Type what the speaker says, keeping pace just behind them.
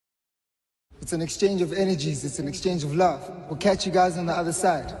It's an exchange of energies. It's an exchange of love. We'll catch you guys on the other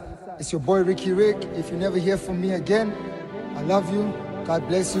side. It's your boy Ricky Rick. If you never hear from me again, I love you. God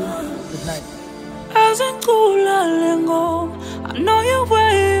bless you. Good night. As I know you're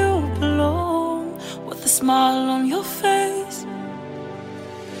where you belong, with a smile on your face.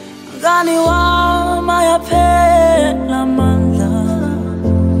 Ngani wami yaphela amandla,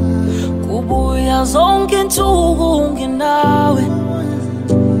 kubuya zonke insuku nginawe.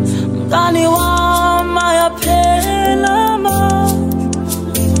 Ngani wami yaphela amandla,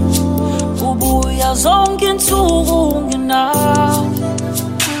 kubuya zonke insuku nginawe.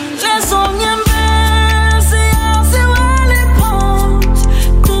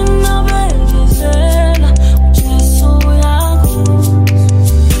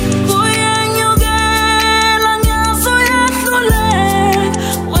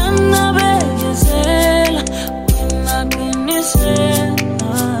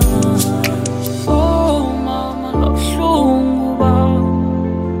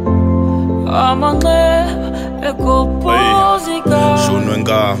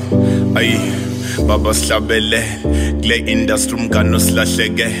 Ay, baba sihlabele kule industry umgano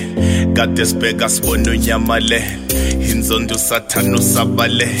silahleke kade sibheka sibona unyamale inzondo sathana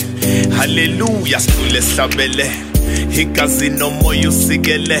usabale haleluya sidlule sihlabele igazi nomoya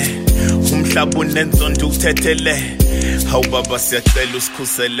usikele umhlaba unenzondo uthethele hawu baba siyacela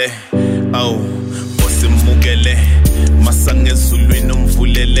usikhusele awu osimukele masangezulwini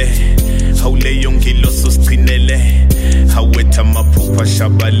umvulele hawuleyo ngiloso sigcinele hawetha amaphupha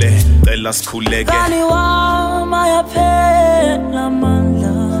shabale cela sikhuleke. Ngani wami yaphela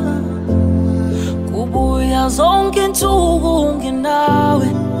amandla, kubuya zonke insuku nginawe.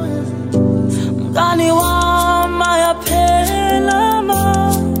 Ngani wami yaphela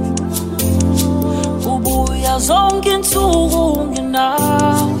amandla, kubuya zonke insuku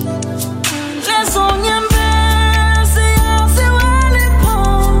nginawe. Lezo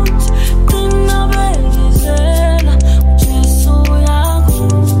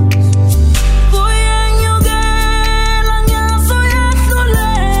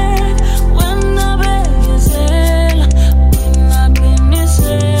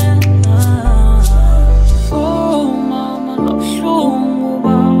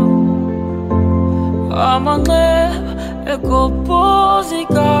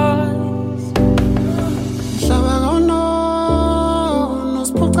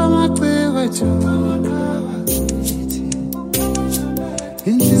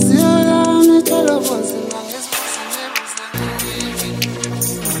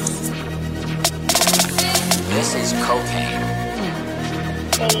This is cocaine.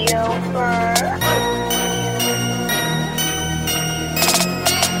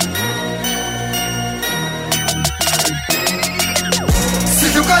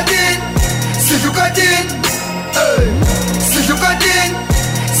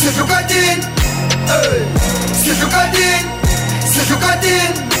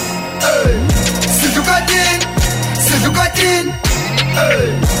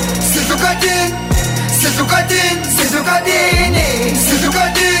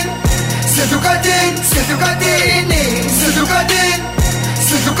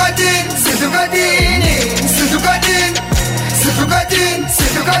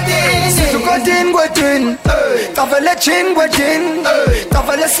 Tavele chingwedin,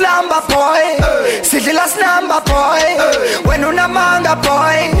 tavele slamba boy, sidila snamba boy. When una manga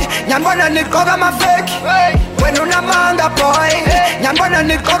boy, nyambona nikoga mafake. When una manga boy, nyambona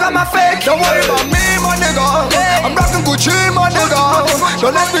nikoga mafake. Don't worry about me, my nigga. I'm rockin' Gucci, my nigga.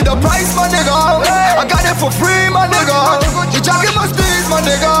 Don't ask me the price, my nigga. I got it for free, my nigga. You jogging my steez, my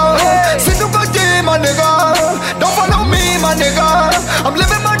nigga. Sidukati, my nigga. Don't follow me, my nigga. I'm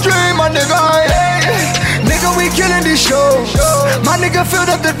living my dream, my nigga. Nigga, we killing this show. My nigga filled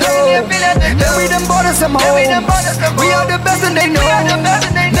up the dough. Then we done bought us some hoes. We are the best and they know.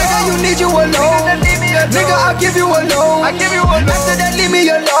 Nigga, you need you alone. Nigga, I'll give you a loan. After that, leave me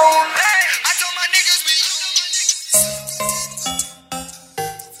alone. I told my niggas we.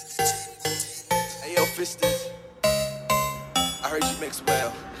 Hey yo, Fistus, I heard you mix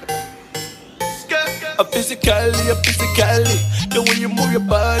well. A physically, the way you move your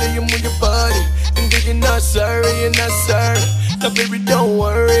body, And then you're not sorry, Now baby, don't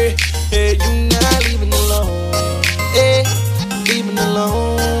worry, hey, you're not leaving alone, hey, leaving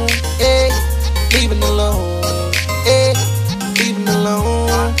alone, hey, leaving alone, hey, leaving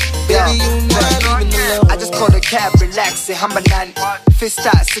alone, baby, you're not leaving alone. I just called a cab, relax, humble nan. Fist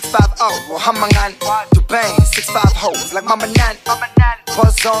start 650, humble nan. Dubai, 65 hoes like Mama Nan.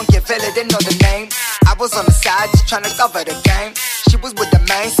 Buzz on, get valid, didn't know the name. I was on the side, just trying to cover the game. She was with the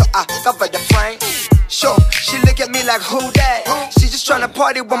main, so I covered the frame. Sure, she look at me like who that? She just tryna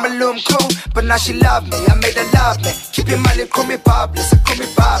party with my little crew, but now she love me, I made her love me. Keep your money, call me Pablo, so call me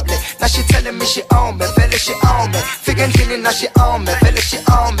Pablo. Now she telling me she own me, feel she own me. Figuring now she own me, feel she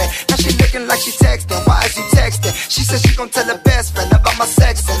own me. Now she looking like she texting, why is she texting? She said she gon' tell her best friend about my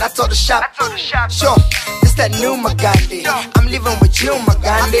sex, and I told her shop. Sure, this that new Magandhi. I'm living with you,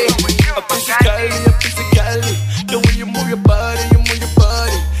 Magandhi. A piece of Cali, the way you move your body,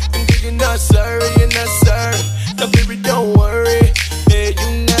 and you're not sorry, now baby don't worry, hey,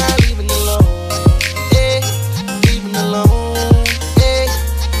 you not leaving alone, hey, leaving alone, hey,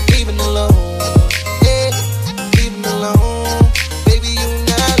 leaving alone, hey, leaving alone, baby you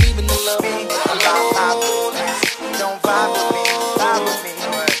not leaving alone. Don't vibe with me, vibe with me.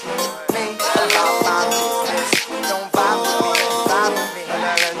 Don't vibe with me.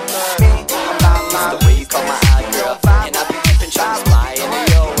 The way you call my eye, girl, and I be keeping trying to fly into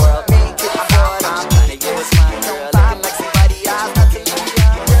your world. I'm trying to give a smile, girl, looking like somebody else, not to you,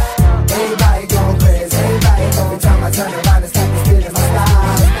 girl. Everybody going crazy, everybody every time I turn around, it's like it's feeling my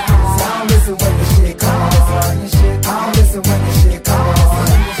style. So I don't listen when the shit come on. I don't listen when the shit come on.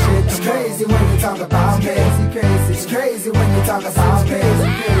 It's crazy when you talk about me. It's crazy when you talk about me.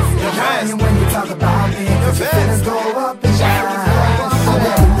 It's crazy when you talk about me. Cause your feelings go up and down.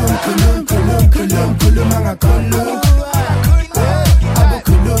 Kulum, mga kulum.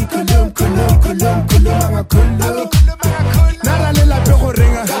 Mga kulum. Naralela pego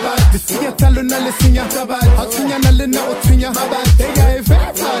ringa Disiya talo na lesinya Hatunya na lena otunya Ega e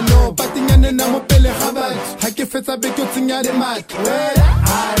feta no Patinya nena mo pele khabat Hake feta beki otunya de mat I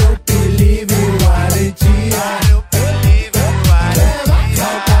don't believe in what it is. I don't believe in what it is.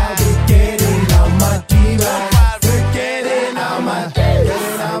 I'll be getting out my diva. Getting out my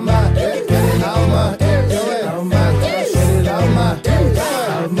Getting out my Getting out my Getting out my Getting out my Getting out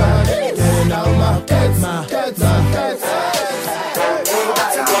my Getting out my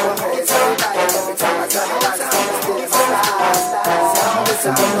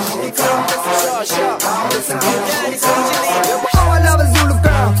Oh, I love a Zulu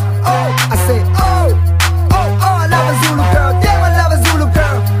girl. Oh, I say, oh, I love a Zulu girl. Damn, I love a Zulu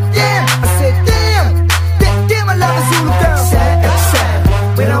girl. Yeah, I said, damn, I love a Zulu girl. Except,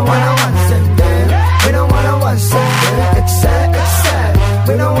 we don't wanna one Sunday. We don't wanna one Sunday. Except,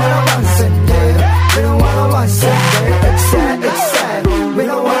 we don't wanna one Sunday. We don't wanna one Sunday. Except, we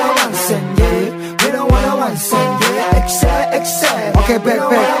don't wanna one Sunday. We don't wanna one Sunday. Except. Okay, back.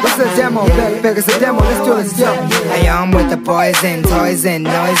 What's the demo? Back, it's a demo. Let's do it, yo. Hey, I'm with the boys in, toys in,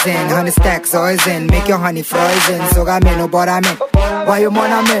 noise in, 100 stacks, always in. Make your honey frozen. So got me, no, but I'm in. Why you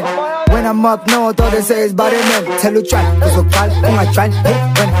want I'm in? When I'm up north, all they say is body man. Tell you try, cause we're call, when I try, hey,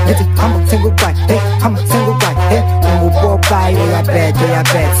 when I hit it, come on, single guy, hey, come on, single guy, hey, when we walk by, do your bed,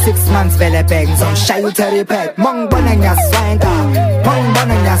 6 months, belly bag, so I'm shy, you tell your pet, mong bonanya swanga, hey, mong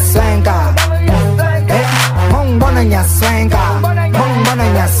bonanya swanga,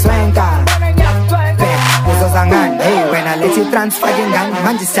 hey, when I let you transfer yung gang,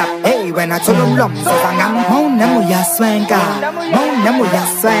 man just stop, hey, when I told them lom, so zangang, mong namu ya swanga,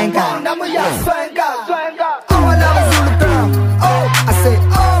 oh, I love a Zulu girl, oh, I say,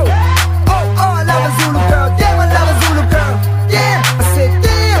 oh, I love a Zulu girl, damn, I love a Zulu girl, yeah, I say,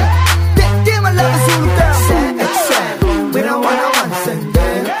 damn, I love a Zulu girl, except, we don't wanna one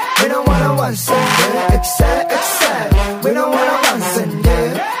Sunday, we don't wanna one Sunday, except, we don't wanna one Sunday,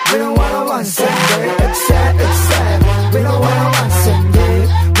 we don't wanna one Sunday, except, we don't wanna one Sunday,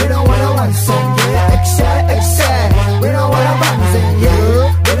 we don't wanna one Sunday, except, we don't wanna one Sunday,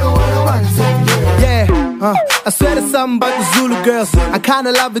 we don't wanna one Sunday. Yeah, I swear to something about the Zulu girls. I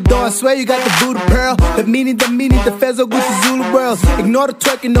kinda love it though, I swear you got the voodoo pearl. The meaning, the Fezo Gucci Zulu girls. Ignore the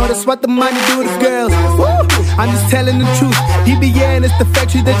twerking, no, that's what the money do to the girls. Woo! I'm just telling the truth. DBN is the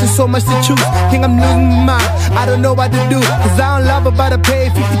factory, there's just so much to choose. Think I'm losing my mind, I don't know what to do. Cause I don't love her, but I pay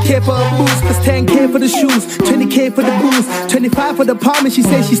 50K for a boost. Plus 10K for the shoes, 20K for the booze, 25 for the apartment. She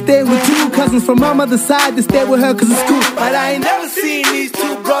said she stayed with 2 cousins from my mother's side to stay with her cause it's cool. But I ain't never seen these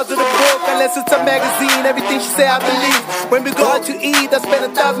 2 bros with a book unless it's a magazine. Everything she say I believe. When we go out to eat, I spend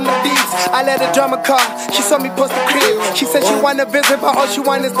 1,000 of these. I let her drive my car, she saw me post the crib. She said she wanna visit, but all she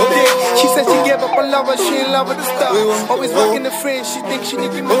want is the dick. She said she gave up on love, but she in love with the stuff. Always working the fringe, she thinks she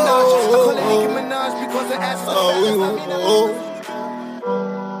Nicki Minaj. I call her Nicki Minaj because her ass is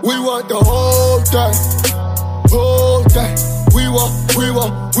we want the whole thing, whole thing. We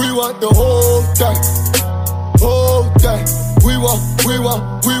want the whole thing, whole thing. We want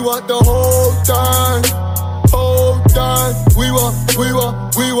the whole thing. Whole thing. We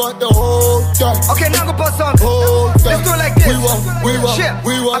want the whole thing. Okay, now go bust on. Let's do it like this. We want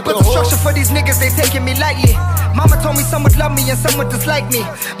I put the structure for these niggas, they taking me lightly. Mama told me some would love me and some would dislike me.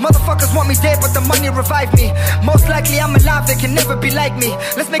 Motherfuckers want me dead, but the money revived me. Most likely I'm alive, they can never be like me.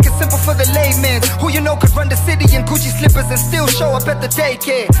 Let's make it simple for the layman. Who you know could run the city in Gucci slippers and still show up at the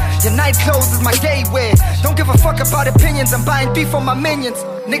daycare. Your night clothes is my day wear. Don't give a fuck about opinions, I'm buying beef for my minions.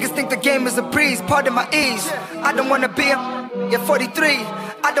 Niggas think the game is a breeze, pardon my ease. I don't wanna be a 43.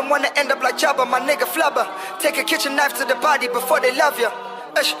 I don't wanna end up like Jabba, my nigga Flubber. Take a kitchen knife to the body before they love you.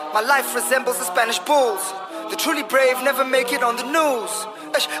 My life resembles the Spanish bulls. The truly brave never make it on the news.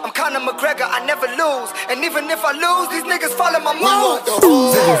 I'm Conor McGregor, I never lose. And even if I lose, these niggas follow my moves.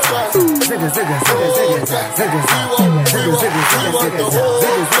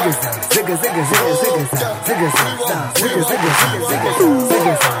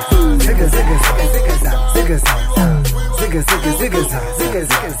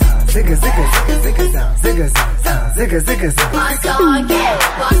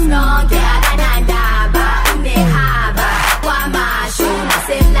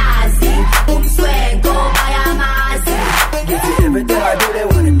 Everything I do, they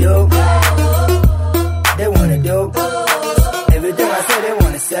wanna do. They wanna do. Everything I say, they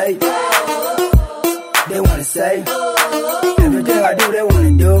wanna say. They wanna say. Everything I do, they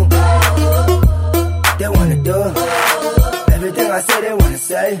wanna do. They wanna do. Everything I say, they wanna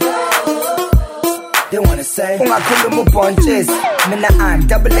say. They wanna say ungakhuluma punches. Mina I'm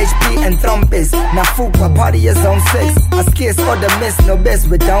double HP and thrombus. Na fukwa party is on 6. I skis or the miss, no best,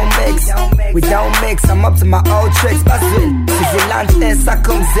 we don't mix. We don't mix, I'm up to my old tricks. Basil, Switzerland,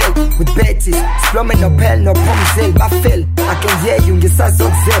 sakumzil. With Betty's, slumming no pell, no pumzil. My fill, I can hear you,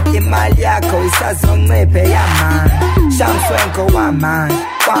 ngisazokzip. Imali yakho, isazoncepe, yeah man. Shamswenko, waman.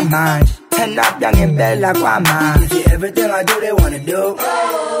 Turn up, young and bella, waman. Everything I do, they wanna do.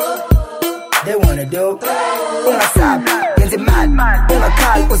 They wanna do. Ungasab, yenze mad.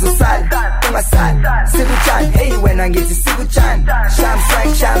 Ungakal, uzosal. Ungasal, siguchan. Hey, when I get to siguchan. Sham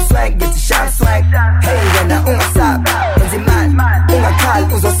swag, get to sham swag. Hey, when I ungasab, yenze mad. Ungakal,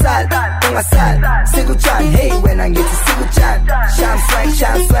 uzosal. Ungasal, siguchan. Hey, when I get to siguchan. Sham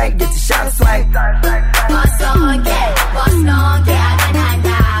swag, get to sham swag. Boss on,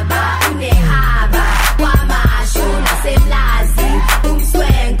 aganandaba, unehaba. Wamashuna semlazi,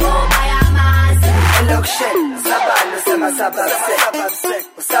 umswengo bayamazi. Look shit, sabano sema sababse.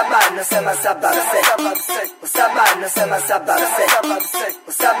 Sabano sema sababse. Sabano sema sababse.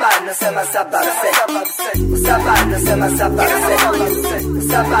 Sabano sema sababse. Sabano sema sababse.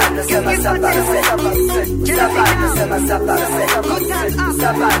 Sabano sema sababse. Sabano sema sababse.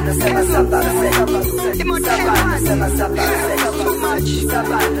 Sabano sema sababse. Sabano sema sababse.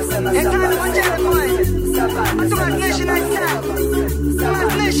 Sabano sema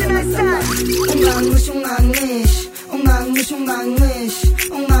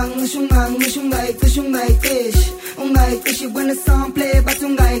Ungaikushi when the song play, but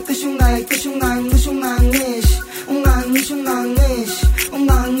ungaikushi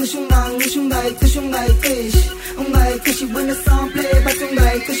when the song play, but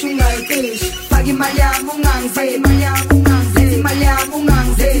ungaikushi. Pagi malyamu ngangze, malyamu ngangze, malyamu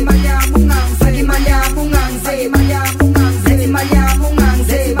ngangze, malyamu ngangze, pagi malyamu ngangze, malyamu ngangze, malyamu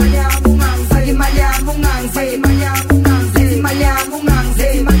ngangze, malyamu ngangze, pagi malyamu ngangze, malyamu ngangze, malyamu ngangze,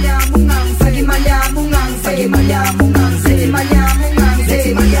 malyamu ngangze, pagi malyamu ngangze, pagi malyamu ngangze, malyamu ngangze,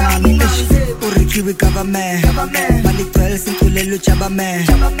 malyamu ngangze. Urikiwi government, balik 12 sinkulelu chabaman.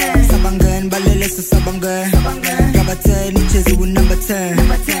 Sabangan balele so sabangan. Gabaten chezi with number 10.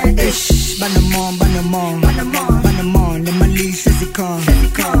 Ish, banamon, the malicious he come.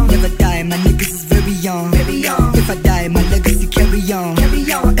 Never die, my niggas is very young. If I die, my legacy carry on.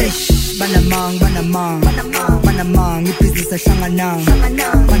 Ish, banamong, your business a shanganang.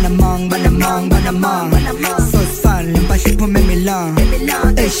 Banamong. So it's fun, limpashi po me milang.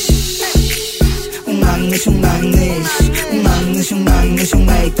 Ish. Ungangish,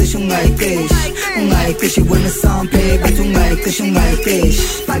 when the song play, but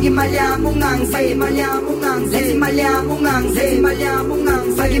ungaikush. Pagi malyamu ngangze, malyamu ngangze, malyamu ngangze, malyamu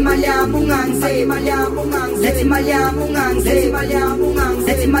ngangze, pagi malyamu ngangze, malyamu ngangze, malyamu ngangze, malyamu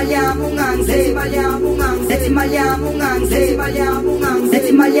ngangze, malyamu ngangze, malyamu ngangze, malyamu ngangze, malyamu ngangze, malyamu ngangze,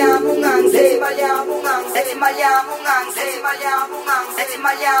 malyamu ngangze, malyamu ngangze, malyamu ngangze,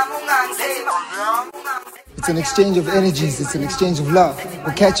 malyamu ngangze. It's an exchange of energies, it's an exchange of love.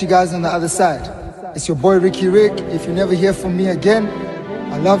 We'll catch you guys on the other side. It's your boy Ricky Rick. If you never hear from me again,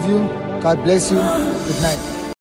 I love you. God bless you. Good night.